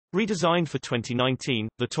Redesigned for 2019,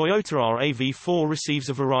 the Toyota RAV4 receives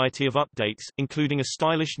a variety of updates, including a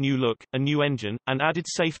stylish new look, a new engine, and added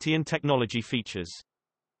safety and technology features.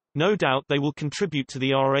 No doubt they will contribute to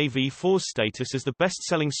the RAV4's status as the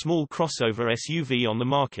best-selling small crossover SUV on the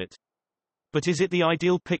market. But is it the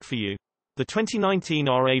ideal pick for you? The 2019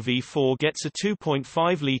 RAV4 gets a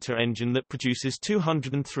 2.5-litre engine that produces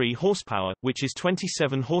 203 horsepower, which is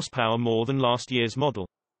 27 horsepower more than last year's model.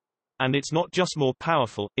 And it's not just more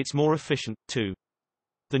powerful, it's more efficient, too.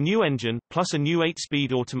 The new engine, plus a new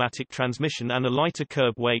 8-speed automatic transmission and a lighter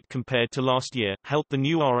curb weight compared to last year, helped the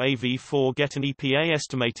new RAV4 get an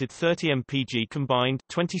EPA-estimated 30 mpg combined,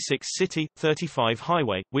 26 city, 35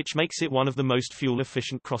 highway, which makes it one of the most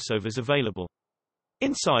fuel-efficient crossovers available.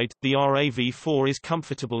 Inside, the RAV4 is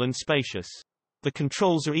comfortable and spacious. The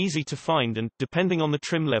controls are easy to find and, depending on the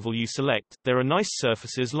trim level you select, there are nice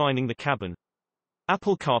surfaces lining the cabin.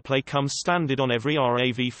 Apple CarPlay comes standard on every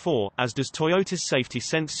RAV4, as does Toyota's Safety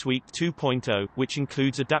Sense Suite 2.0, which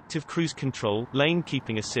includes adaptive cruise control, lane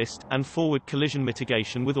keeping assist, and forward collision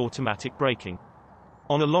mitigation with automatic braking.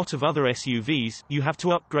 On a lot of other SUVs, you have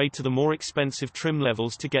to upgrade to the more expensive trim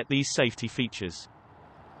levels to get these safety features.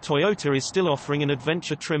 Toyota is still offering an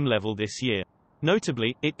adventure trim level this year.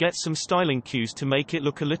 Notably, it gets some styling cues to make it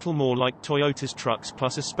look a little more like Toyota's trucks,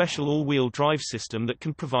 plus a special all-wheel drive system that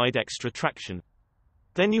can provide extra traction.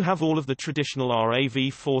 Then you have all of the traditional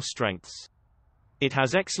RAV4 strengths. It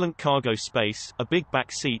has excellent cargo space, a big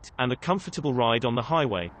back seat, and a comfortable ride on the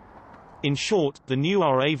highway. In short, the new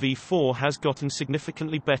RAV4 has gotten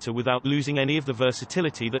significantly better without losing any of the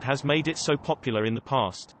versatility that has made it so popular in the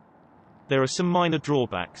past. There are some minor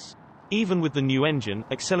drawbacks. Even with the new engine,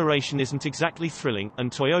 acceleration isn't exactly thrilling,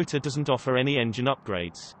 and Toyota doesn't offer any engine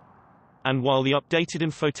upgrades. And while the updated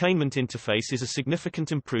infotainment interface is a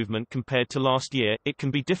significant improvement compared to last year, it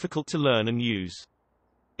can be difficult to learn and use.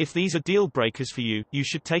 If these are deal breakers for you, you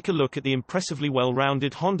should take a look at the impressively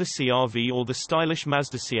well-rounded Honda CR-V or the stylish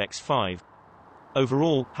Mazda CX-5.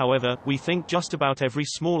 Overall, however, we think just about every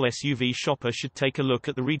small SUV shopper should take a look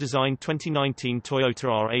at the redesigned 2019 Toyota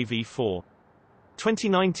RAV4.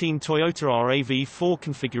 2019 Toyota RAV4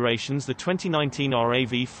 configurations. The 2019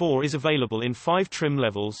 RAV4 is available in 5 trim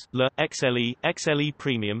levels: LE, XLE, XLE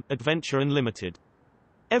Premium, Adventure and Limited.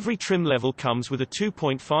 Every trim level comes with a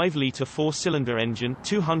 2.5-litre 4-cylinder engine,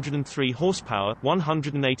 203 horsepower,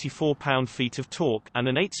 184 pound-feet of torque, and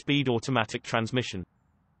an 8-speed automatic transmission.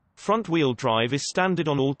 Front-wheel drive is standard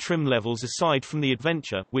on all trim levels aside from the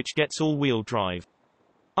Adventure, which gets all-wheel drive.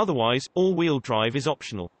 Otherwise, all-wheel drive is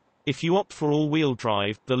optional. If you opt for all-wheel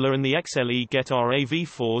drive, the LE and the XLE get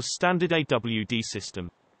RAV4's standard AWD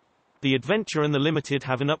system. The Adventure and the Limited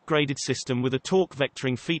have an upgraded system with a torque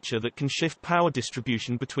vectoring feature that can shift power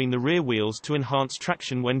distribution between the rear wheels to enhance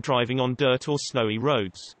traction when driving on dirt or snowy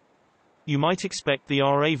roads. You might expect the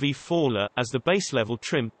RAV4 LE, as the base-level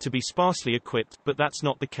trim, to be sparsely equipped, but that's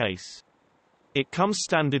not the case. It comes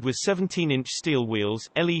standard with 17-inch steel wheels,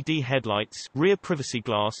 LED headlights, rear privacy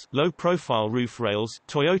glass, low-profile roof rails,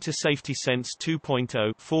 Toyota Safety Sense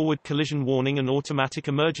 2.0, forward collision warning and automatic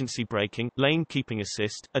emergency braking, lane keeping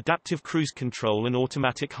assist, adaptive cruise control and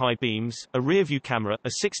automatic high beams, a rear-view camera,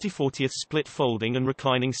 a 60/40 split folding and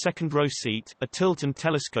reclining second-row seat, a tilt and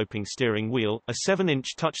telescoping steering wheel, a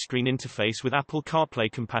 7-inch touchscreen interface with Apple CarPlay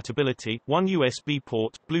compatibility, 1 USB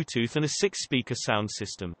port, Bluetooth and a 6-speaker sound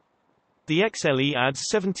system. The XLE adds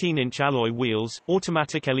 17-inch alloy wheels,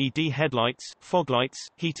 automatic LED headlights, fog lights,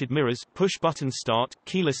 heated mirrors, push-button start,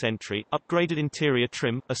 keyless entry, upgraded interior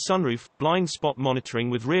trim, a sunroof, blind spot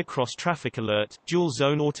monitoring with rear cross-traffic alert,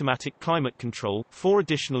 dual-zone automatic climate control, 4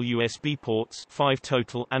 additional USB ports, 5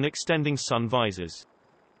 total, and extending sun visors.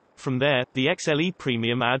 From there, the XLE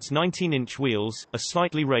Premium adds 19-inch wheels, a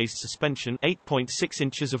slightly raised suspension, 8.6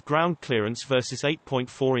 inches of ground clearance versus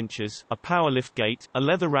 8.4 inches, a power liftgate, a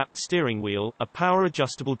leather-wrapped steering wheel, a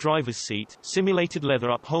power-adjustable driver's seat, simulated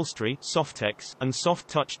leather upholstery, Softex, and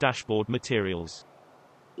soft-touch dashboard materials.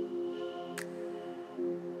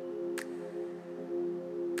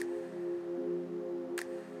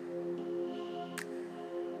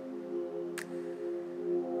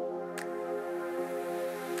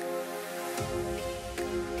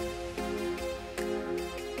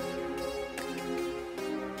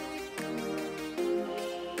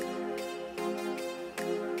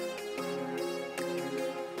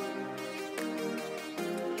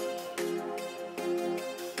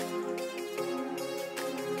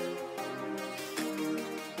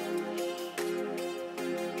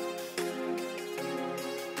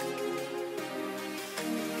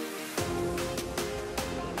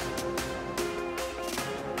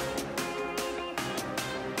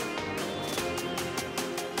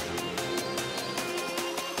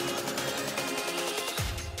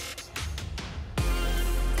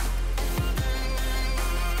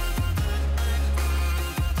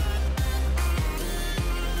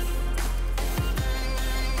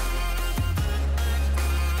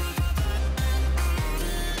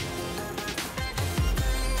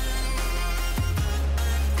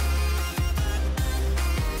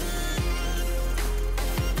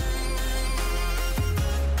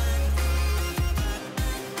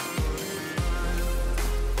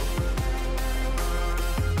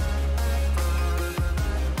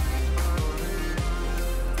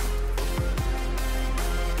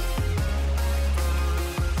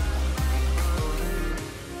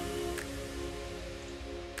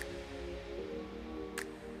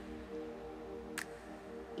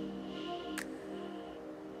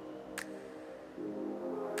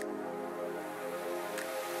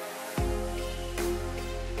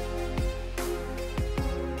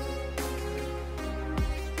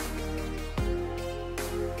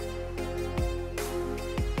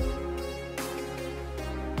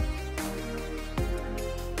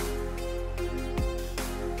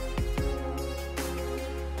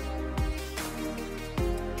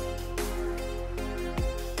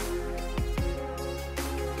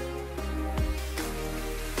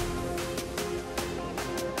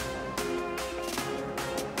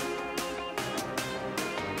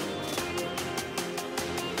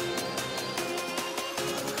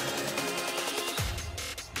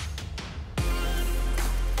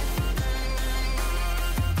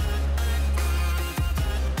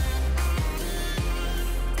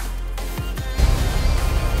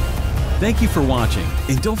 Thank you for watching,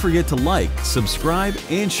 and don't forget to like, subscribe,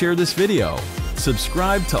 and share this video.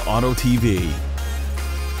 Subscribe to Auto TV.